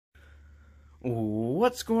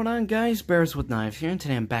What's going on, guys? Bears with Knives here, and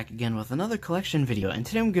today I'm back again with another collection video, and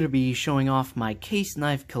today I'm going to be showing off my case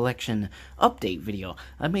knife collection update video.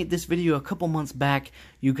 I made this video a couple months back.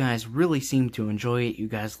 You guys really seemed to enjoy it. You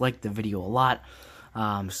guys liked the video a lot.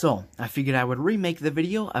 So I figured I would remake the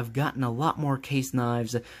video. I've gotten a lot more case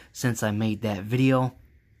knives since I made that video.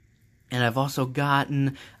 And I've also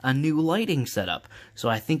gotten a new lighting setup, so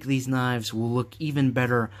I think these knives will look even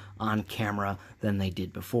better on camera than they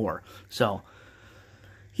did before. So,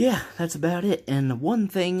 yeah, that's about it. And one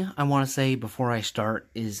thing I want to say before I start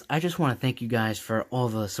is I just want to thank you guys for all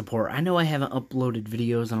the support. I know I haven't uploaded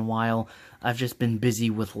videos in a while. I've just been busy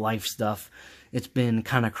with life stuff. It's been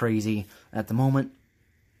kind of crazy at the moment.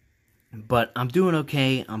 But I'm doing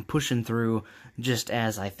okay. I'm pushing through, just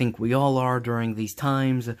as I think we all are during these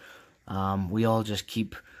times. We all just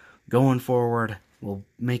keep going forward. We'll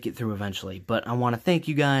make it through eventually. But I want to thank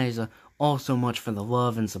you guys all so much for the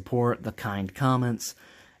love and support, the kind comments.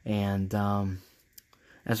 And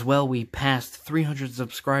as well, we passed 300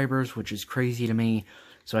 subscribers, which is crazy to me.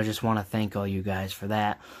 So I just want to thank all you guys for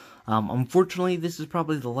that. Unfortunately, this is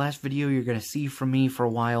probably the last video you're going to see from me for a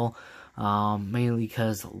while. Mainly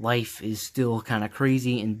because life is still kind of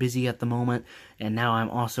crazy and busy at the moment. And now I'm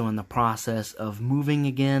also in the process of moving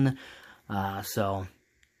again. So,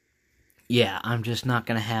 yeah, I'm just not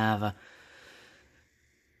going to have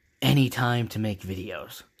any time to make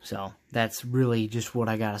videos. So, that's really just what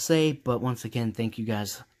I gotta say. But once again, thank you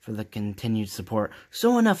guys for the continued support.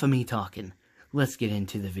 So, enough of me talking. Let's get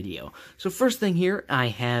into the video. So, first thing here, I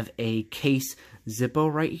have a case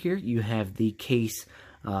Zippo right here. You have the case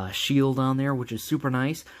shield on there, which is super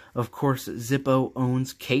nice. Of course, Zippo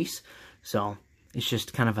owns Case, so it's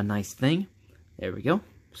just kind of a nice thing. There we go.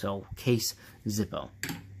 So, Case Zippo.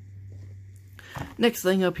 Next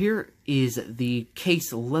thing up here is the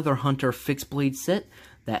Case Leather Hunter fixed blade set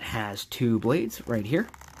that has two blades right here.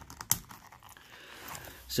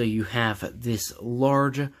 So you have this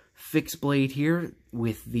large fixed blade here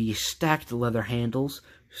with the stacked leather handles.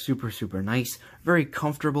 Super nice. Very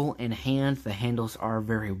comfortable in hand. The handles are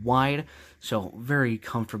very wide, so very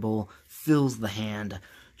comfortable. Fills the hand.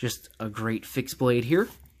 Just a great fixed blade here.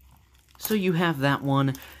 So you have that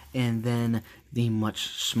one, and then the much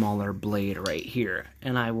smaller blade right here.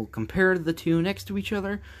 And I will compare the two next to each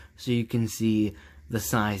other so you can see the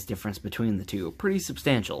size difference between the two. Pretty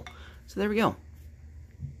substantial. So there we go.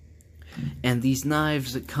 And these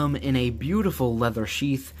knives come in a beautiful leather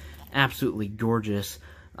sheath. Absolutely gorgeous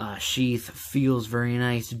sheath. Feels very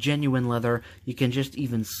nice. Genuine leather. You can just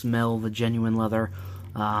even smell the genuine leather.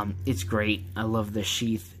 It's great. I love this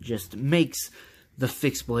sheath. Just makes the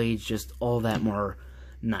fixed blades just all that more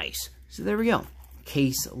nice. So there we go.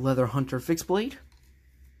 Case Leather Hunter fixed blade.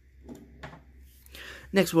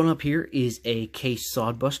 Next one up here is a Case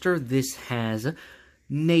Sodbuster. This has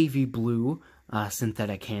navy blue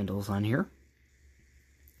synthetic handles on here.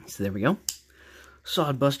 So there we go.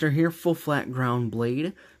 Sodbuster here, full flat ground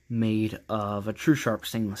blade made of a Tru-Sharp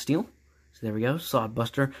stainless steel. So there we go,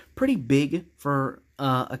 Sodbuster. Pretty big for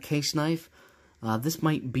a case knife. This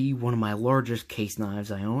might be one of my largest case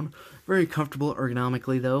knives I own. Very comfortable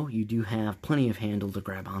ergonomically though. You do have plenty of handle to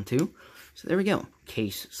grab onto. So there we go,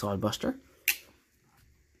 Case Sodbuster.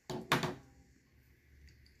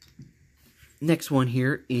 Next one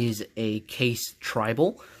here is a Case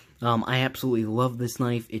Tribal. I absolutely love this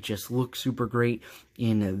knife. It just looks super great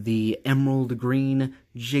in the emerald green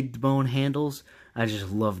jigged bone handles. I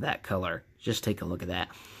just love that color. Just take a look at that.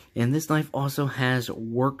 And this knife also has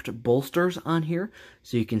worked bolsters on here,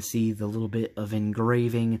 so you can see the little bit of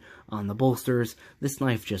engraving on the bolsters. This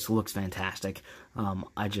knife just looks fantastic.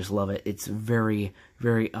 I just love it. It's very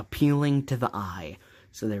appealing to the eye.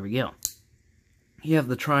 So there we go. You have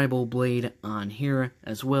the tribal blade on here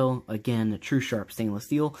as well. Again, Tru-Sharp stainless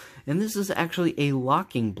steel. And this is actually a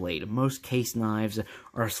locking blade. Most case knives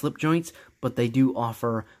are slip joints, but they do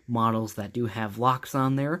offer models that do have locks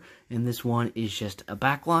on there. And this one is just a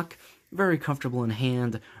back lock. Very comfortable in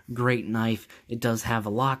hand. Great knife. It does have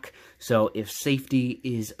a lock. So if safety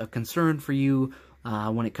is a concern for you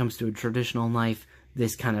when it comes to a traditional knife,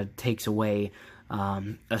 this kind of takes away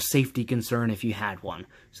a safety concern if you had one.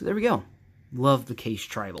 So there we go. Love the Case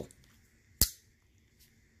Tribal.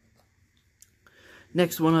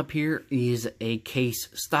 Next one up here is a Case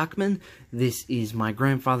Stockman. This is my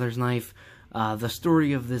grandfather's knife. The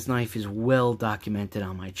story of this knife is well documented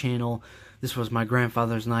on my channel. This was my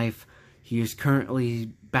grandfather's knife. He is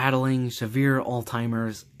currently battling severe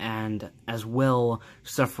Alzheimer's and as well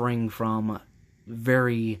suffering from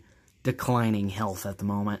very declining health at the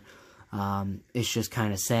moment. It's just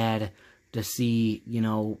kind of sad to see, you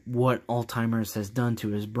know, what Alzheimer's has done to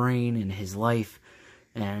his brain and his life.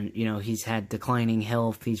 And, you know, he's had declining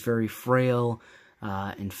health. He's very frail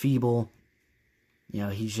and feeble. You know,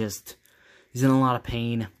 he's in a lot of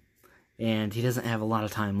pain, and he doesn't have a lot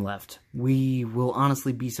of time left. We will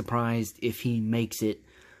honestly be surprised if he makes it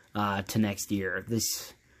to next year.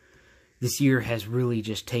 This year has really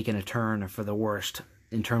just taken a turn for the worst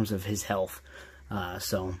in terms of his health.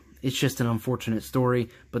 So it's just an unfortunate story,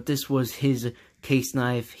 but this was his case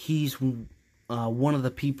knife. He's one of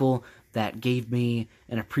the people that gave me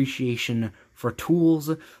an appreciation for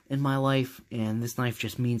tools in my life, and this knife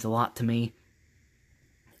just means a lot to me.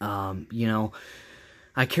 You know,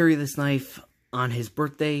 I carry this knife on his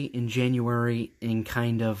birthday in January in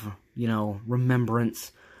kind of, you know,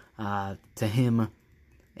 remembrance to him,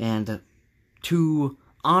 and to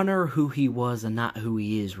honor who he was and not who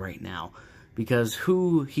he is right now. Because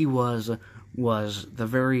who he was the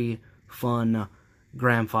very fun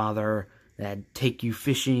grandfather that'd take you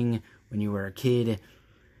fishing when you were a kid.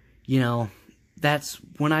 You know, that's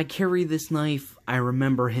when I carry this knife, I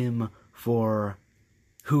remember him for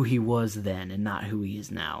who he was then and not who he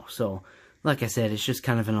is now. So, like I said, it's just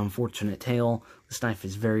kind of an unfortunate tale. This knife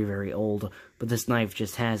is very, very old, but this knife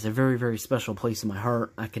just has a very, very special place in my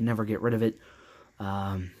heart. I could never get rid of it,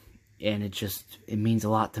 and it means a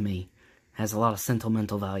lot to me. It has a lot of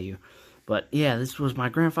sentimental value. But yeah, this was my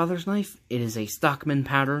grandfather's knife. It is a Stockman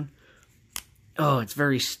pattern. Oh, it's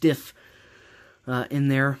very stiff in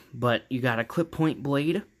there, but you got a clip point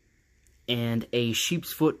blade and a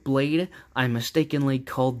sheep's foot blade. I mistakenly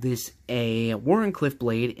called this a Wharncliffe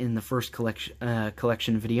blade in the first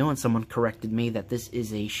collection video, and someone corrected me that this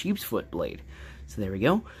is a sheep's foot blade. So there we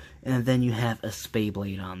go. And then you have a Spey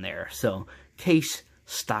blade on there. So, Case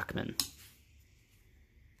Stockman.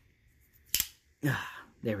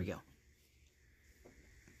 There we go.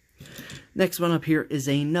 Next one up here is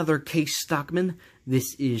another Case Stockman.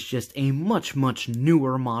 This is just a much, much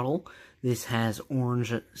newer model. This has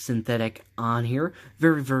orange synthetic on here.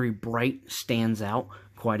 Very, very bright. Stands out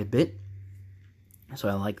quite a bit. So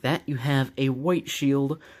I like that. You have a white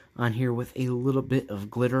shield on here with a little bit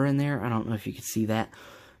of glitter in there. I don't know if you can see that,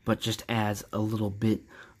 but just adds a little bit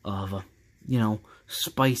of, you know,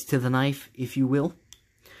 spice to the knife, if you will.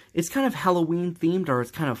 It's kind of Halloween themed, or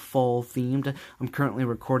it's kind of fall themed. I'm currently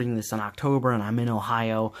recording this in October, and I'm in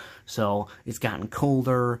Ohio, so it's gotten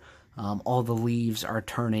colder. All the leaves are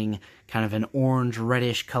turning kind of an orange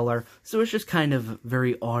reddish color, so it's just kind of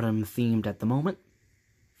very autumn themed at the moment.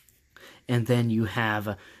 And then you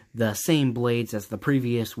have the same blades as the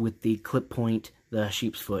previous with the clip point, the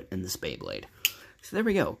sheep's foot, and the Spey blade. So there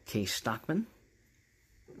we go, Case Stockman.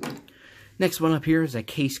 Next one up here is a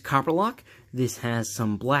Case Copperlock. This has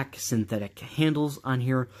some black synthetic handles on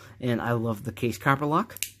here, and I love the Case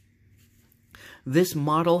Copperlock. This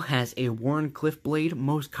model has a Wharncliffe blade.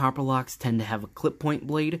 Most Copperlocks tend to have a clip point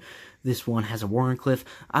blade. This one has a Wharncliffe.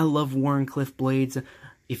 I love Wharncliffe blades.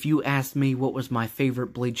 If you asked me what was my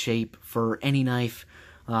favorite blade shape for any knife,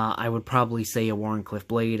 I would probably say a Wharncliffe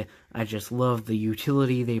blade. I just love the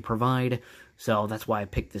utility they provide, so that's why I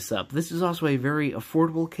picked this up. This is also a very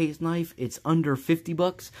affordable case knife. It's under 50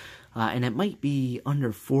 bucks, and it might be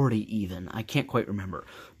under 40 even. I can't quite remember,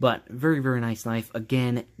 but very, very nice knife.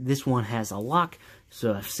 Again, this one has a lock,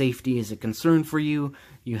 so if safety is a concern for you,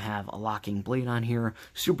 you have a locking blade on here.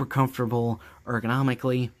 Super comfortable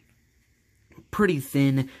ergonomically. Pretty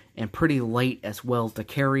thin and pretty light as well to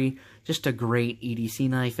carry. Just a great EDC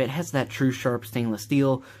knife. It has that true sharp stainless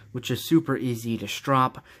steel, which is super easy to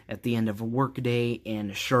strop at the end of a work day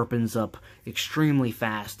and sharpens up extremely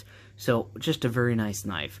fast. So just a very nice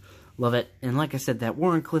knife. Love it. And like I said, that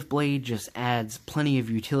Wharncliffe blade just adds plenty of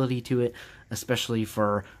utility to it, especially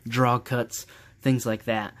for draw cuts, things like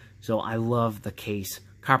that. So I love the Case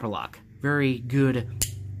Copperlock. Very good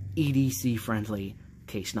EDC friendly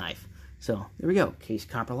case knife. So, there we go, Case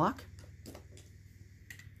Copperlock.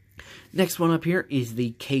 Next one up here is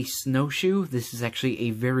the Case Snowshoe. This is actually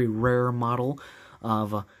a very rare model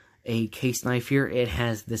of a case knife here. It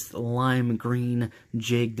has this lime green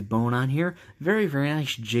jigged bone on here. Very, very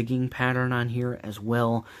nice jigging pattern on here as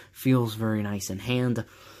well. Feels very nice in hand.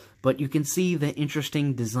 But you can see the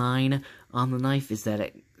interesting design on the knife is that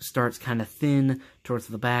it starts kind of thin towards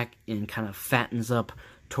the back and kind of fattens up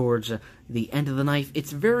towards the end of the knife.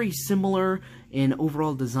 It's very similar in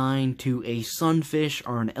overall design to a sunfish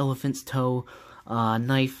or an elephant's toe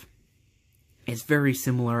knife. It's very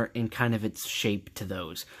similar in kind of its shape to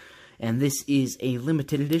those. And this is a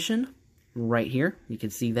limited edition right here. You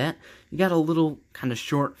can see that. You got a little kind of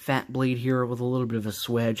short fat blade here with a little bit of a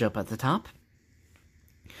swedge up at the top.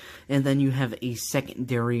 And then you have a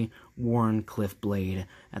secondary Wharncliffe blade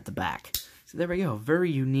at the back. So there we go.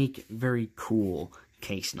 Very unique, very cool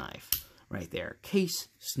case knife right there. Case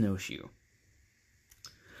snowshoe.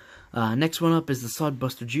 Next one up is the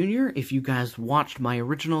Sodbuster Jr. If you guys watched my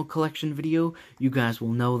original collection video, you guys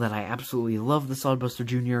will know that I absolutely love the Sodbuster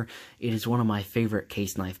Jr. It is one of my favorite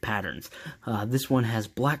case knife patterns. This one has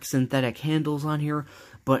black synthetic handles on here,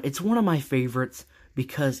 but it's one of my favorites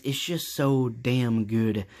because it's just so damn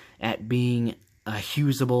good at being a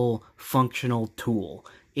usable, functional tool.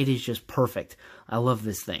 It is just perfect. I love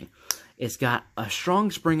this thing. It's got a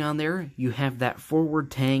strong spring on there. You have that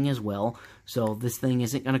forward tang as well, so this thing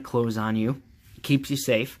isn't going to close on you. It keeps you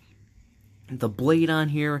safe. The blade on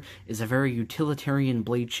here is a very utilitarian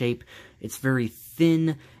blade shape. It's very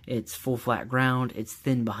thin. It's full flat ground. It's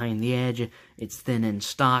thin behind the edge. It's thin in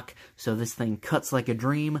stock, so this thing cuts like a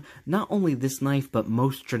dream. Not only this knife, but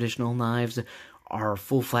most traditional knives are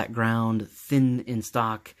full flat ground, thin in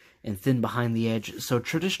stock, and thin behind the edge, so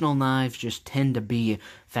traditional knives just tend to be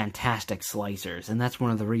fantastic slicers, and that's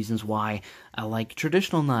one of the reasons why I like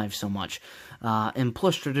traditional knives so much. And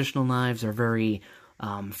plus, traditional knives are very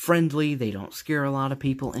friendly, they don't scare a lot of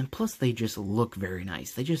people, and plus they just look very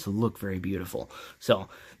nice. They just look very beautiful. So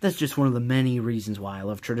that's just one of the many reasons why I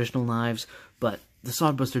love traditional knives, but the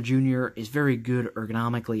Sodbuster Jr. is very good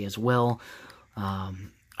ergonomically as well.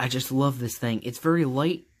 I just love this thing. It's very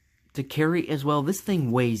light to carry as well. This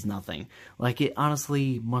thing weighs nothing. Like, it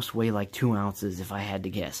honestly must weigh like 2 ounces if I had to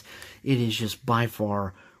guess. It is just by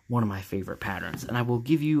far one of my favorite patterns. And I will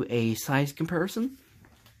give you a size comparison.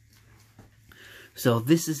 So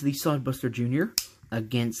this is the Sodbuster Jr.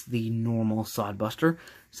 against the normal Sodbuster.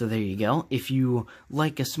 So there you go. If you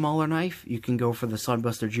like a smaller knife, you can go for the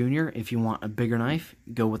Sodbuster Jr. If you want a bigger knife,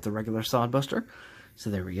 go with the regular Sodbuster. So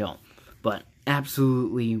there we go. But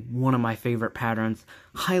absolutely one of my favorite patterns.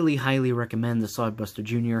 Highly, highly recommend the Sodbuster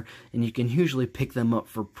Jr. And you can usually pick them up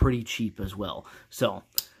for pretty cheap as well. So,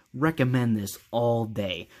 recommend this all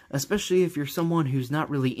day. Especially if you're someone who's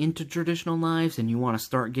not really into traditional knives and you want to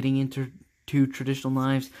start getting into traditional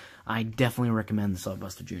knives, I definitely recommend the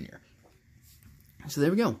Sodbuster Jr. So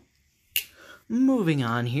there we go. Moving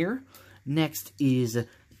on here. Next is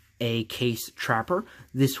a case trapper.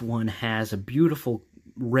 This one has a beautiful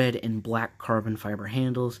red and black carbon fiber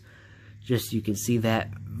handles. Just, you can see that.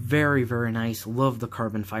 Very, very nice. Love the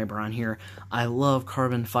carbon fiber on here. I love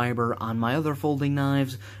carbon fiber on my other folding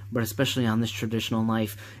knives, but especially on this traditional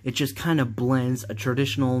knife. It just kind of blends a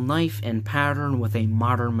traditional knife and pattern with a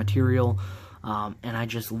modern material, and I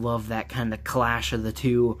just love that kind of clash of the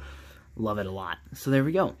two. Love it a lot. So there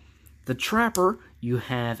we go. The trapper, you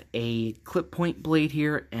have a clip point blade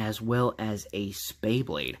here as well as a spay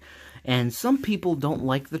blade. And some people don't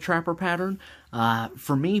like the trapper pattern.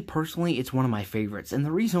 For me, personally, it's one of my favorites. And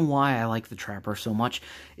the reason why I like the trapper so much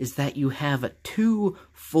is that you have 2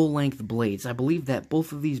 full-length blades. I believe that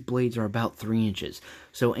both of these blades are about 3 inches.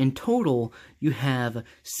 So in total, you have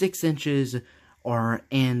 6 inches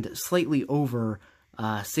and slightly over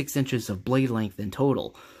 6 inches of blade length in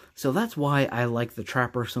total. So that's why I like the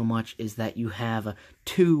trapper so much, is that you have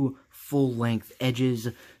 2 full-length edges,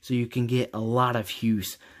 so you can get a lot of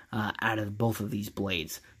use out of both of these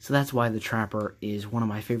blades. So that's why the trapper is one of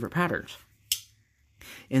my favorite patterns.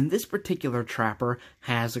 And this particular trapper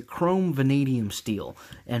has a chrome vanadium steel,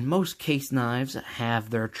 and most case knives have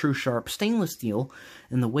their True Sharp stainless steel,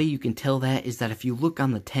 and the way you can tell that is that if you look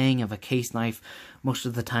on the tang of a case knife, most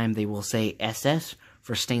of the time they will say SS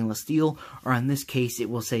for stainless steel, or in this case it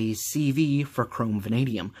will say CV for chrome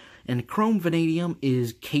vanadium. And chrome vanadium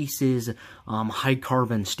is Case's high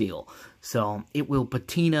carbon steel, so it will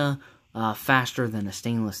patina faster than a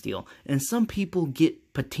stainless steel. And some people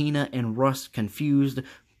get patina and rust confused.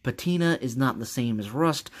 Patina is not the same as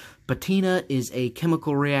rust. Patina is a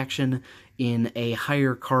chemical reaction in a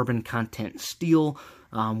higher carbon content steel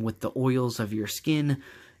with the oils of your skin,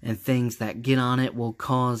 and things that get on it will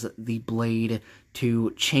cause the blade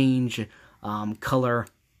to change color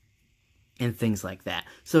and things like that.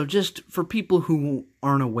 So just for people who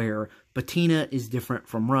aren't aware, patina is different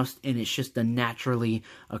from rust, and it's just a naturally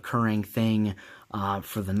occurring thing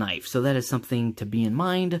for the knife. So that is something to be in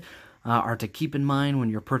mind, or to keep in mind when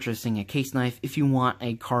you're purchasing a case knife. If you want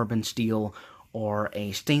a carbon steel or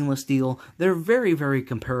a stainless steel, they're very, very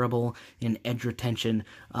comparable in edge retention.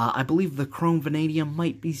 I believe the chrome vanadium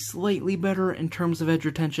might be slightly better in terms of edge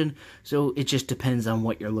retention, so it just depends on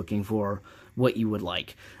what you're looking for, what you would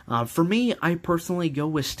like. For me, I personally go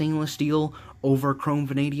with stainless steel over chrome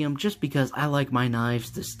vanadium, just because I like my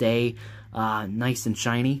knives to stay nice and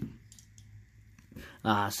shiny.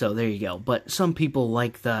 So there you go. But some people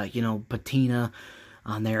like the, patina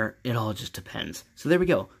on there. It all just depends. So there we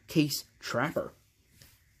go, Case Trapper.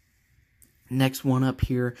 Next one up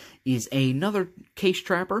here is another Case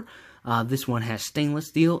Trapper. This one has stainless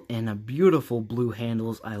steel and a beautiful blue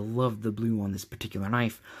handles. I love the blue on this particular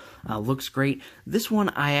knife. Looks great. This one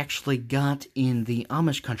I actually got in the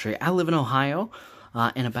Amish country. I live in Ohio,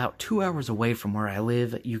 and about 2 hours away from where I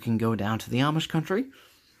live, you can go down to the Amish country.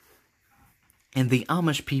 And the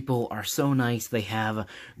Amish people are so nice. They have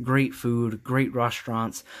great food, great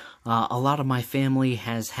restaurants. A lot of my family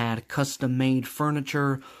has had custom-made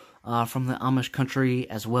furniture from the Amish country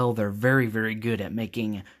as well. They're very, very good at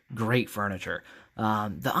making great furniture.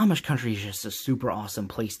 The Amish country is just a super awesome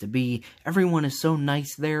place to be. Everyone is so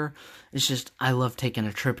nice there. It's just, I love taking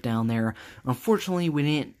a trip down there. Unfortunately, we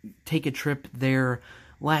didn't take a trip there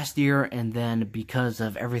last year, and then because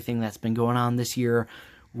of everything that's been going on this year,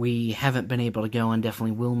 we haven't been able to go and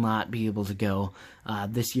definitely will not be able to go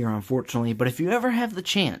this year, unfortunately. But if you ever have the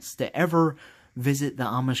chance to ever visit the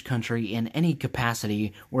Amish country in any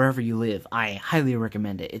capacity, wherever you live, I highly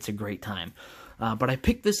recommend it. It's a great time. But I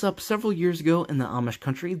picked this up several years ago in the Amish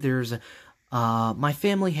country. There's, my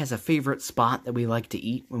family has a favorite spot that we like to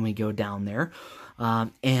eat when we go down there.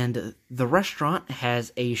 And the restaurant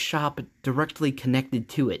has a shop directly connected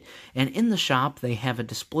to it. And in the shop, they have a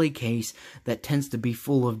display case that tends to be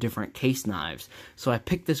full of different case knives. So I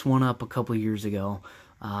picked this one up a couple years ago.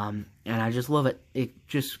 And I just love it. It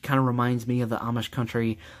just kind of reminds me of the Amish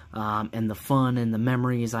country, and the fun and the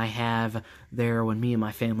memories I have there when me and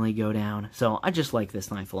my family go down. So I just like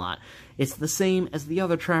this knife a lot. It's the same as the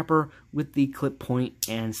other Trapper with the clip point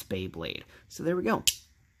and spay blade. So there we go.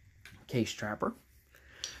 Case Trapper.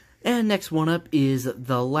 And next one up is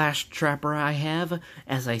the last Trapper I have.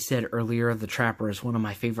 As I said earlier, the Trapper is one of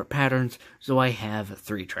my favorite patterns, so I have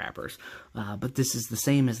 3 Trappers. But this is the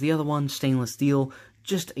same as the other one, stainless steel,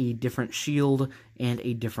 just a different shield and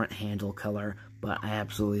a different handle color, but I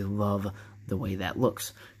absolutely love the way that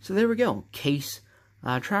looks. So there we go, Case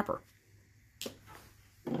Trapper.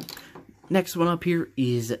 Next one up here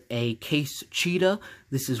is a Case Cheetah.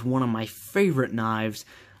 This is one of my favorite knives.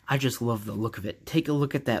 I just love the look of it. Take a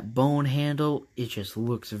look at that bone handle. It just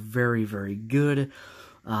looks very, very good.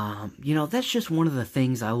 You know, that's just one of the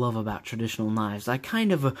things I love about traditional knives. I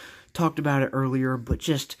kind of talked about it earlier, but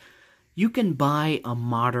just, you can buy a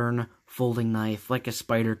modern folding knife like a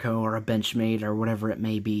Spyderco or a Benchmade or whatever it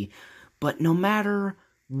may be, but no matter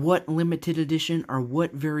what limited edition or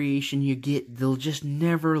what variation you get, they'll just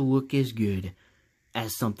never look as good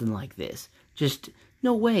as something like this. Just,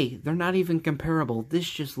 no way, they're not even comparable. This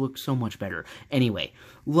just looks so much better. Anyway,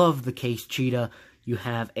 love the Case Cheetah. You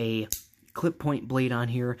have a clip point blade on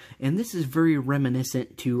here, and this is very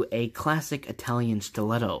reminiscent to a classic Italian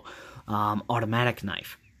stiletto automatic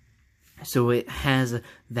knife. So it has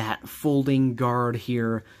that folding guard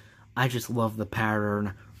here. I just love the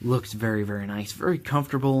pattern. Looks very, very nice. Very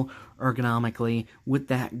comfortable ergonomically. With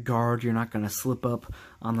that guard, you're not going to slip up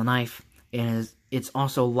on the knife. And it's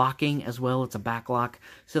also locking as well. It's a back lock.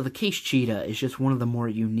 So the Case Cheetah is just one of the more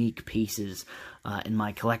unique pieces in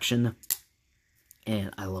my collection.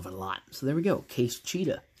 And I love it a lot. So there we go. Case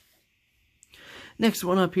Cheetah. Next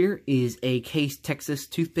one up here is a Case Texas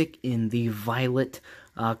toothpick in the violet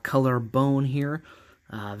color bone here.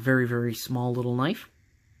 Very, very small little knife.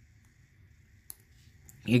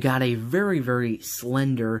 You got a very, very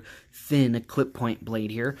slender, thin clip point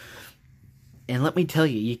blade here. And let me tell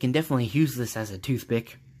you, you can definitely use this as a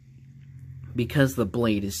toothpick. Because the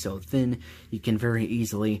blade is so thin, you can very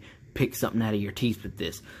easily pick something out of your teeth with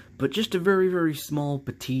this. But just a very, very small,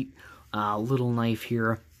 petite little knife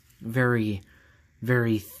here. Very,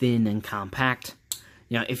 very thin and compact.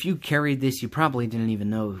 You know, if you carried this, you probably didn't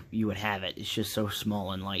even know you would have it. It's just so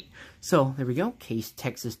small and light. So, there we go. Case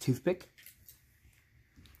Texas toothpick.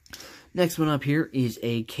 Next one up here is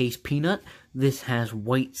a Case Peanut. This has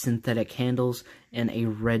white synthetic handles and a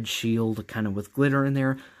red shield kind of with glitter in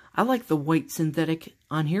there. I like the white synthetic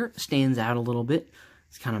on here. It stands out a little bit.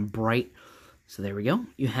 It's kind of bright. So there we go.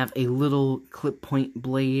 You have a little clip point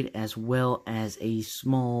blade as well as a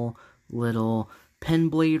small little pen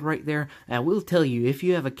blade right there. I will tell you, if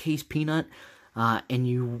you have a Case Peanut and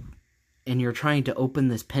you're trying to open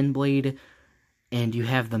this pen blade and you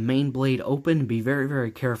have the main blade open, be very,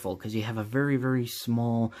 very careful because you have a very, very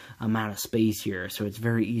small amount of space here. So it's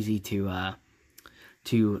very easy to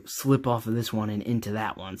slip off of this one and into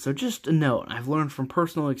that one. So just a note, I've learned from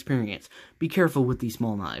personal experience, be careful with these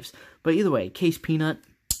small knives. But either way, Case Peanut,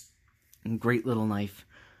 great little knife.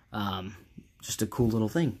 Just a cool little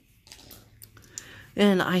thing.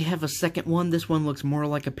 And I have a second one. This one looks more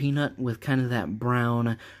like a peanut with kind of that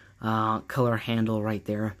brown color handle right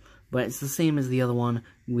there. but it's the same as the other one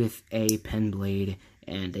with a pen blade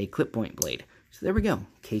and a clip point blade. So there we go,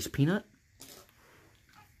 Case Peanut.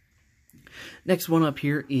 Next one up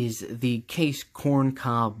here is the Case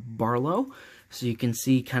Corncob Barlow. So you can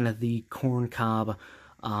see kind of the corncob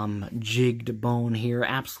jigged bone here.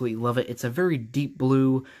 Absolutely love it. It's a very deep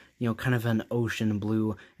blue, you know, kind of an ocean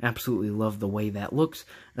blue. Absolutely love the way that looks.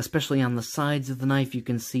 Especially on the sides of the knife, you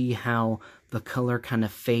can see how the color kind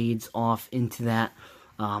of fades off into that.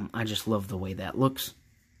 I just love the way that looks.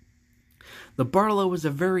 The Barlow is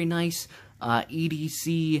a very nice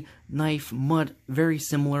EDC knife, very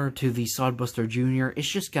similar to the Sodbuster Jr. It's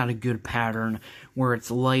just got a good pattern where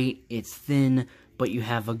it's light, it's thin, but you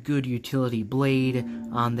have a good utility blade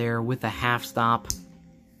on there with a half stop,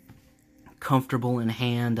 comfortable in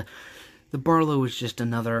hand. The Barlow is just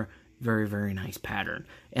another very, very nice pattern.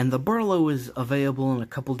 And the Barlow is available in a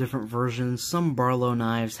couple different versions. Some Barlow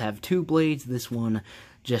knives have 2 blades. This one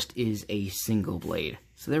just is a single blade.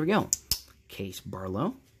 So there we go. Case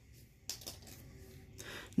Barlow.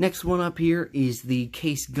 Next one up here is the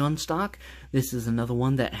Case Gunstock. This is another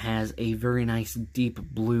one that has a very nice deep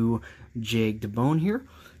blue jigged bone here.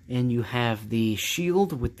 And you have the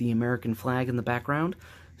shield with the American flag in the background.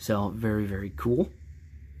 So very, very cool.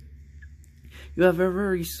 You have a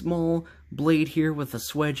very small blade here with a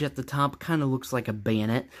swedge at the top. Kind of looks like a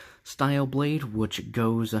bayonet style blade, which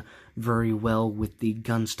goes very well with the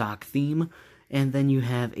Gunstock theme. And then you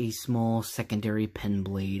have a small secondary pen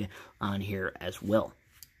blade on here as well.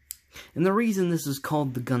 And the reason this is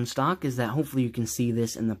called the Gunstock is that hopefully you can see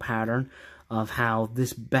this in the pattern of how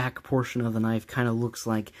this back portion of the knife kind of looks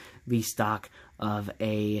like the stock of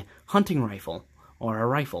a hunting rifle or a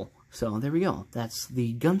rifle. So there we go. That's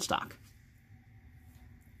the Gunstock.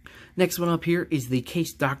 Next one up here is the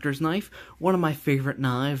Case Doctor's Knife, one of my favorite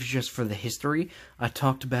knives just for the history. I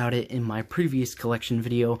talked about it in my previous collection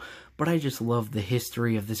video, but I just love the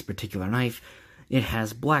history of this particular knife. It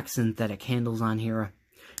has black synthetic handles on here.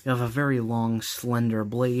 You have a very long, slender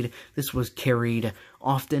blade. This was carried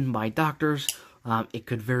often by doctors. It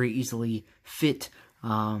could very easily fit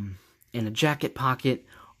in a jacket pocket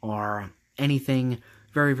or anything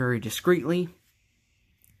very, very discreetly.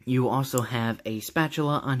 You also have a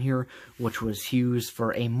spatula on here, which was used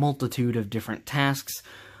for a multitude of different tasks.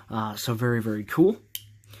 So very, very cool.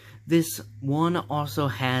 This one also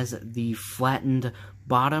has the flattened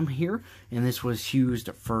bottom here, and this was used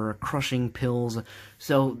for crushing pills.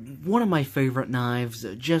 So one of my favorite knives,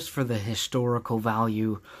 just for the historical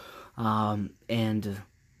value and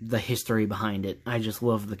the history behind it. I just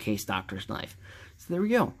love the Case Doctor's Knife. So there we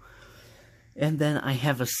go. And then I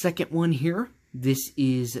have a second one here. This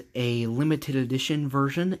is a limited edition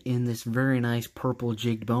version in this very nice purple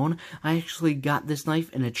jigged bone. I actually got this knife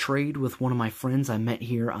in a trade with one of my friends I met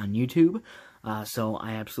here on YouTube. So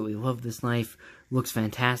I absolutely love this knife. Looks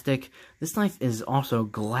fantastic. This knife is also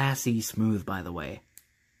glassy smooth, by the way.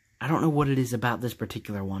 I don't know what it is about this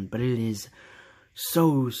particular one, but it is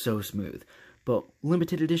so smooth. But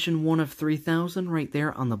limited edition, 1 of 3,000 right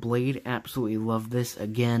there on the blade. Absolutely love this.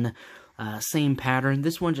 Again, same pattern.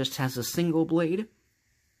 This one just has a single blade.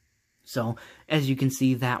 So, as you can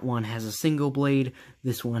see, that one has a single blade.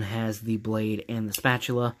 This one has the blade and the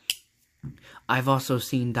spatula. I've also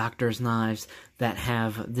seen doctor's knives that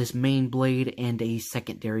have this main blade and a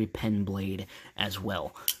secondary pen blade as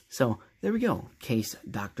well. So, there we go. Case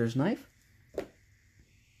Doctor's Knife.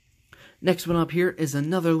 Next one up here is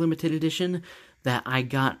another limited edition that I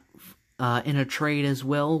got in a trade as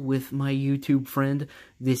well with my YouTube friend.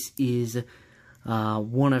 This is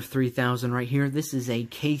 1 of 3,000 right here. This is a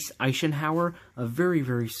Case Eisenhower, a very,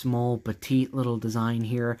 very small, petite little design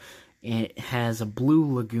here. And it has a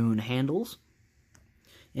blue lagoon handles.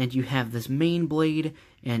 And you have this main blade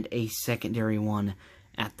and a secondary one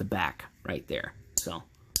at the back right there. So,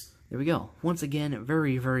 there we go. Once again,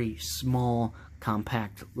 very, very small,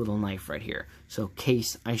 compact little knife right here. So,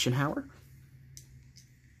 Case Eisenhower.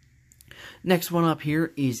 Next one up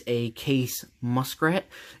here is a Case Muskrat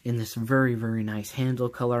in this very, very nice handle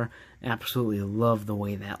color. Absolutely love the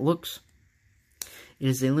way that looks. It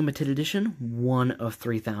is a limited edition, 1 of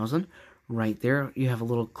 3,000. Right there, you have a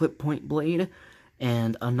little clip point blade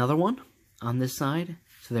and another one on this side.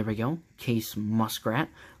 So there we go, Case Muskrat,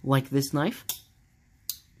 like this knife.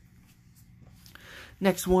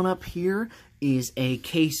 Next one up here is a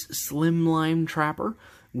Case Slimline Trapper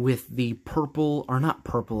with the purple, or not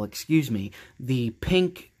purple, excuse me, the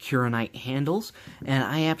pink Curanite handles. And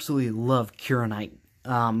I absolutely love Curanite.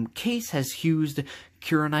 Case has used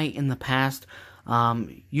Curanite in the past.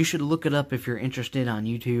 You should look it up if you're interested on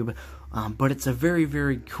YouTube, but it's a very,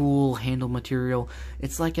 very cool handle material.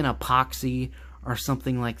 It's like an epoxy or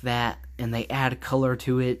something like that, and they add color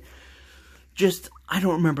to it. Just, I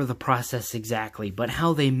don't remember the process exactly, but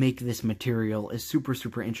how they make this material is super,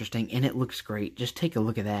 super interesting, and it looks great. Just take a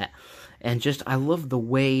look at that. And just, I love the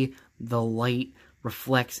way the light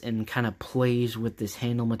reflects and kind of plays with this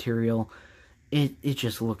handle material. It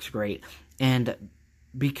just looks great. And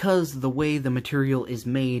because the way the material is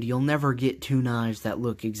made, you'll never get two knives that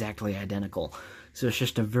look exactly identical. So it's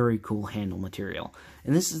just a very cool handle material.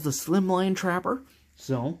 And this is the Slimline Trapper.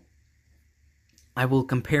 So I will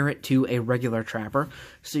compare it to a regular trapper.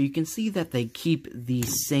 So you can see that they keep the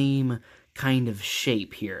same kind of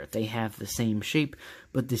shape here. They have the same shape,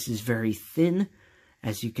 but this is very thin,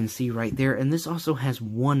 as you can see right there. And this also has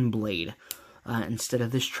one blade, instead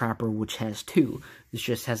of this trapper, which has two. This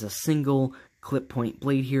just has a single clip point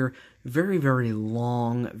blade here. Very, very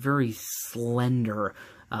long, very slender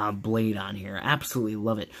blade on here. Absolutely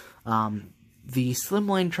love it. The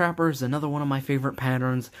Slimline Trapper is another one of my favorite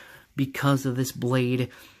patterns because of this blade.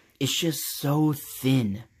 It's just so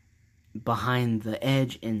thin behind the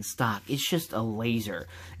edge and stock. It's just a laser.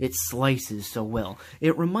 It slices so well.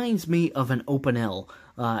 It reminds me of an Opinel.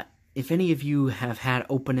 If any of you have had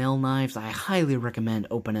Opinel knives, I highly recommend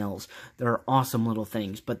Opinels. They're awesome little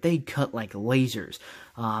things, but they cut like lasers.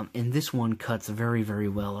 And this one cuts very, very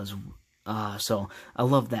well so I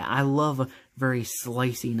love that. I love very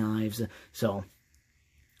slicey knives, so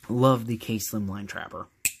love the Case Slimline Trapper.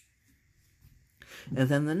 And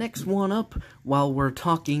then the next one up, while we're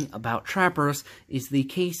talking about trappers, is the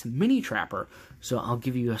Case Mini Trapper. So I'll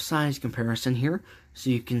give you a size comparison here, so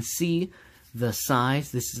you can see the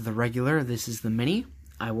size. This is the regular, this is the mini.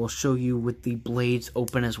 I will show you with the blades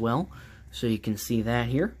open as well, so you can see that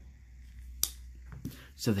here.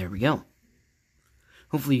 So there we go.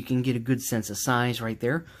 Hopefully you can get a good sense of size right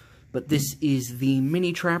there. But this is the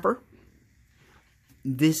Mini Trapper.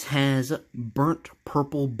 This has burnt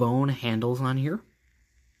purple bone handles on here.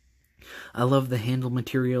 I love the handle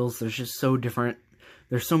materials. They're just so different.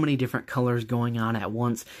 There's so many different colors going on at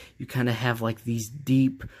once. You kind of have like these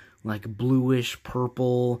deep, like bluish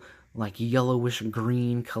purple, like yellowish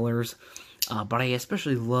green colors. But I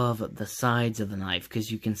especially love the sides of the knife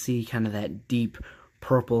because you can see kind of that deep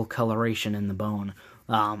purple coloration in the bone.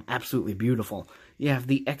 Absolutely beautiful. You have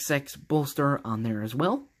the XX bolster on there as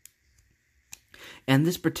well. And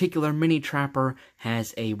this particular Mini Trapper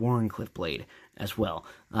has a Wharncliffe blade as well.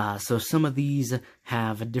 So some of these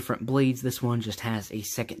have different blades. This one just has a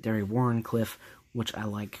secondary Wharncliffe, which I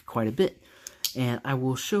like quite a bit. And I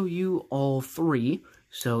will show you all three.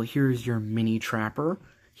 So here's your Mini Trapper.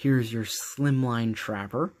 Here's your Slimline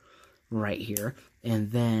Trapper right here.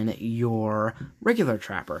 And then your regular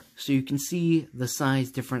trapper. So you can see the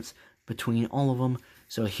size difference between all of them.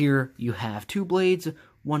 So here you have two blades,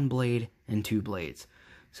 one blade, and two blades.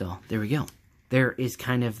 So there we go. There is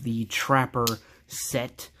kind of the trapper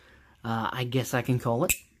set, I guess I can call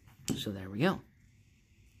it. So there we go.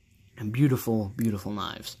 And beautiful, beautiful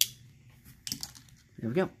knives. There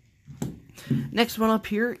we go. Next one up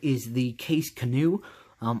here is the Case Canoe.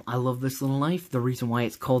 I love this little knife. The reason why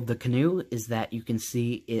it's called the Canoe is that you can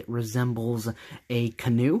see it resembles a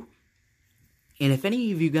canoe. And if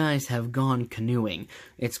any of you guys have gone canoeing,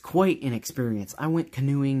 it's quite an experience. I went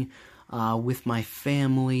canoeing with my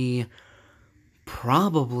family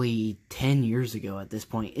probably 10 years ago at this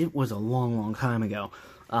point. It was a long, long time ago.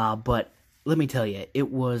 But let me tell you,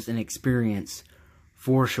 it was an experience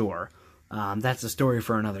for sure. That's a story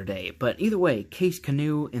for another day. But either way, Case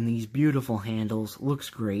Canoe in these beautiful handles looks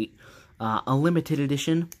great. A limited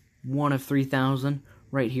edition, one of 3,000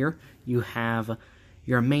 right here. You have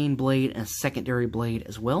your main blade and secondary blade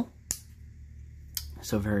as well.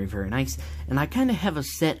 So very, very nice. And I kind of have a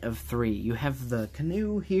set of three. You have the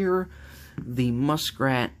Canoe here, the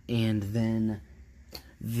Muskrat, and then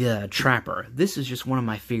the Trapper. This is just one of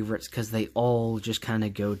my favorites because they all just kind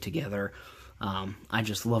of go together. I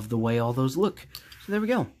just love the way all those look. So there we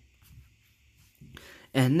go.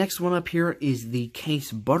 And next one up here is the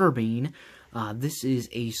Case Butterbean. This is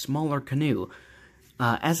a smaller canoe.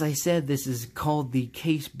 As I said, this is called the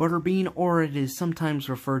Case Butterbean, or it is sometimes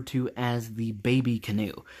referred to as the Baby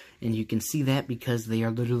Canoe. And you can see that because they are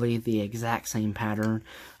literally the exact same pattern.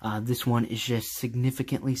 This one is just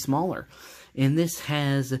significantly smaller. And this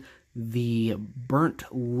has the burnt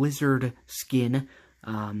lizard skin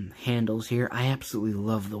handles here. I absolutely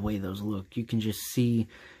love the way those look. You can just see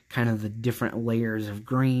kind of the different layers of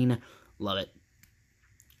green. Love it.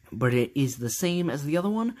 But it is the same as the other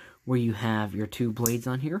one, where you have your two blades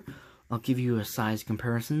on here. I'll give you a size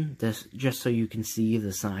comparison, just so you can see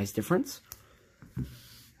the size difference.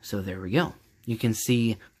 So there we go. You can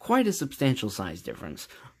see quite a substantial size difference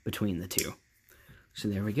between the two. So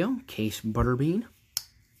there we go, Case Butterbean.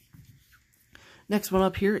 Next one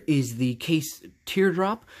up here is the Case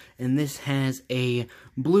Teardrop, and this has a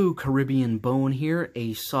blue Caribbean bone here,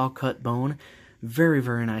 a saw-cut bone. Very,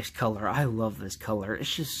 very nice color. I love this color.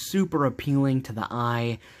 It's just super appealing to the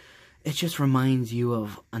eye. It just reminds you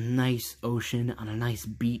of a nice ocean on a nice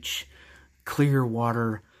beach, clear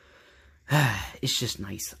water. It's just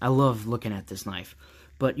nice. I love looking at this knife.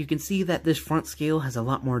 But you can see that this front scale has a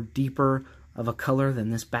lot more deeper of a color than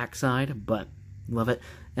this backside, but love it.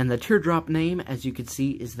 And the teardrop name, as you can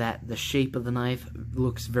see, is that the shape of the knife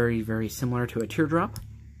looks very, very similar to a teardrop.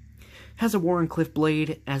 Has a Wharncliffe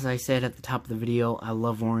blade. As I said at the top of the video, I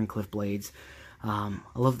love Wharncliffe blades. I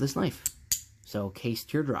love this knife. So, Case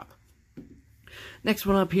Teardrop. Next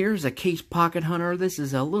one up here is a Case Pocket Hunter. This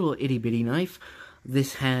is a little itty-bitty knife.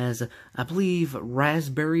 This has, I believe,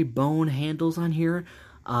 raspberry bone handles on here.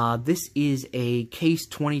 This is a Case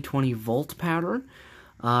 2020 Vault pattern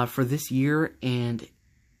for this year, and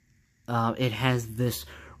it has this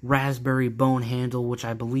raspberry bone handle, which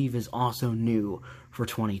I believe is also new for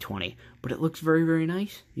 2020. But it looks very, very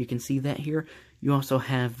nice. You can see that here. You also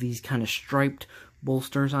have these kind of striped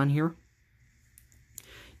bolsters on here.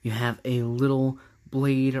 You have a little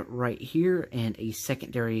blade right here and a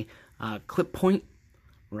secondary clip point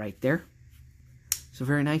right there. So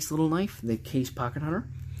very nice little knife, the Case Pocket Hunter.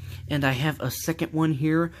 And I have a second one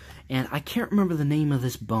here, and I can't remember the name of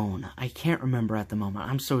this bone. I can't remember at the moment.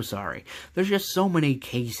 I'm so sorry. There's just so many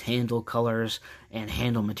case handle colors and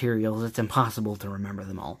handle materials, it's impossible to remember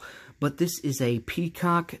them all. But this is a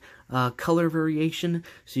peacock color variation,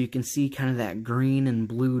 so you can see kind of that green and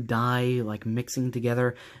blue dye like mixing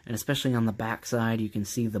together, and especially on the back side you can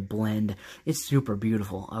see the blend. It's super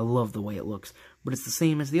beautiful. I love the way it looks. But it's the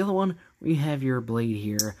same as the other one, where you have your blade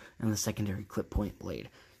here and the secondary clip point blade.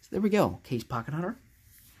 There we go, Case Pocket Hunter.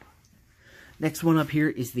 Next one up here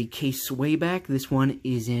is the Case Swayback. This one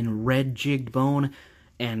is in red jigged bone,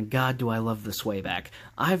 and God, do I love the Swayback.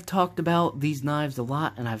 I've talked about these knives a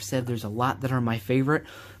lot, and I've said there's a lot that are my favorite,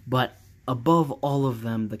 but above all of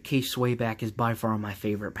them, the Case Swayback is by far my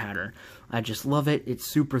favorite pattern. I just love it. It's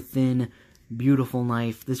super thin, beautiful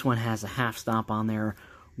knife. This one has a half stop on there,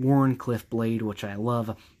 Wharncliffe blade, which I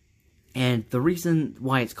love. And the reason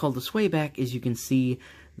why it's called the Swayback is you can see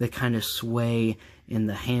the kind of sway in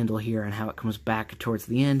the handle here and how it comes back towards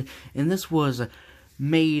the end. And this was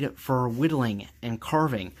made for whittling and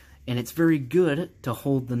carving, and it's very good to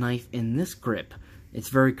hold the knife in this grip. It's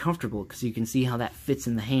very comfortable because you can see how that fits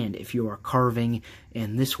in the hand if you are carving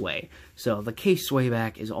in this way. So the Case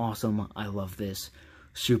Swayback is awesome. I love this.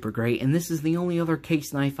 Super great. And this is the only other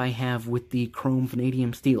case knife I have with the chrome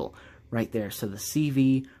vanadium steel right there. So the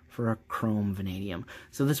CV for a chrome vanadium.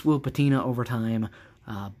 So this will patina over time.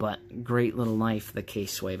 But great little knife, the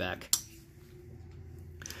Case Swayback.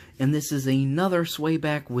 And this is another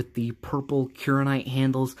Swayback with the purple Kuronite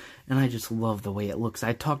handles, and I just love the way it looks.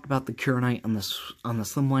 I talked about the Kuronite on the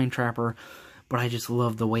Slimline Trapper, but I just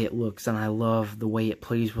love the way it looks, and I love the way it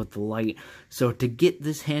plays with the light. So to get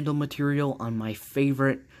this handle material on my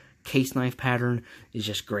favorite case knife pattern is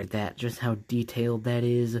just great. Just how detailed that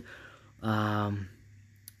is. I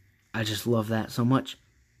just love that so much.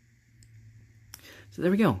 So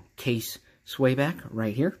there we go, Case Swayback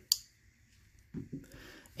right here.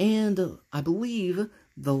 And I believe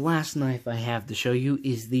the last knife I have to show you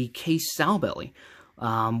is the Case Sow Belly,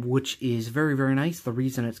 which is very, very nice. The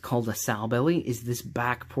reason it's called a sow belly is this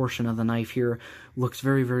back portion of the knife here looks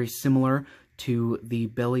very, very similar to the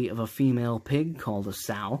belly of a female pig called a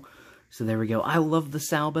sow. So there we go. I love the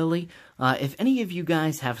sow belly. If any of you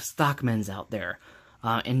guys have Stockmans out there,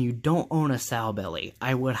 and you don't own a sow belly,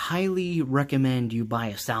 I would highly recommend you buy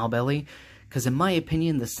a sow belly, because in my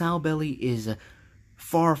opinion, the sow belly is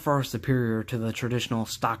far, far superior to the traditional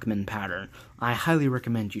Stockman pattern. I highly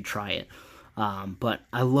recommend you try it. But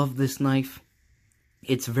I love this knife.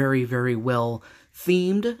 It's very, very well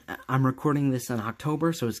themed. I'm recording this in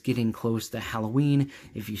October, so it's getting close to Halloween,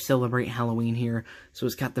 if you celebrate Halloween here. So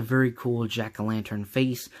it's got the very cool jack-o'-lantern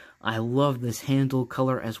face. I love this handle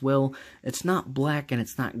color as well. It's not black and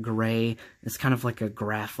it's not gray. It's kind of like a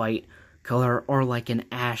graphite color or like an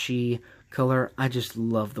ashy color. I just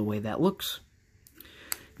love the way that looks.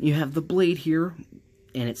 You have the blade here,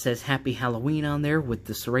 and it says Happy Halloween on there with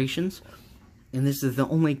the serrations. And this is the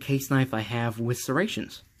only case knife I have with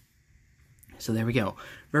serrations. So there we go.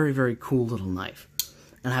 Very, very cool little knife.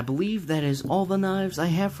 And I believe that is all the knives I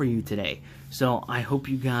have for you today. So I hope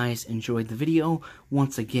you guys enjoyed the video.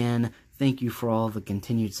 Once again, thank you for all the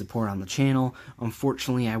continued support on the channel.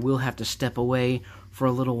 Unfortunately, I will have to step away for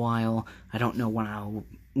a little while. I don't know when I'll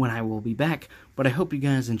when I will be back, but I hope you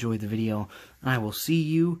guys enjoyed the video, and I will see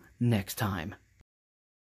you next time.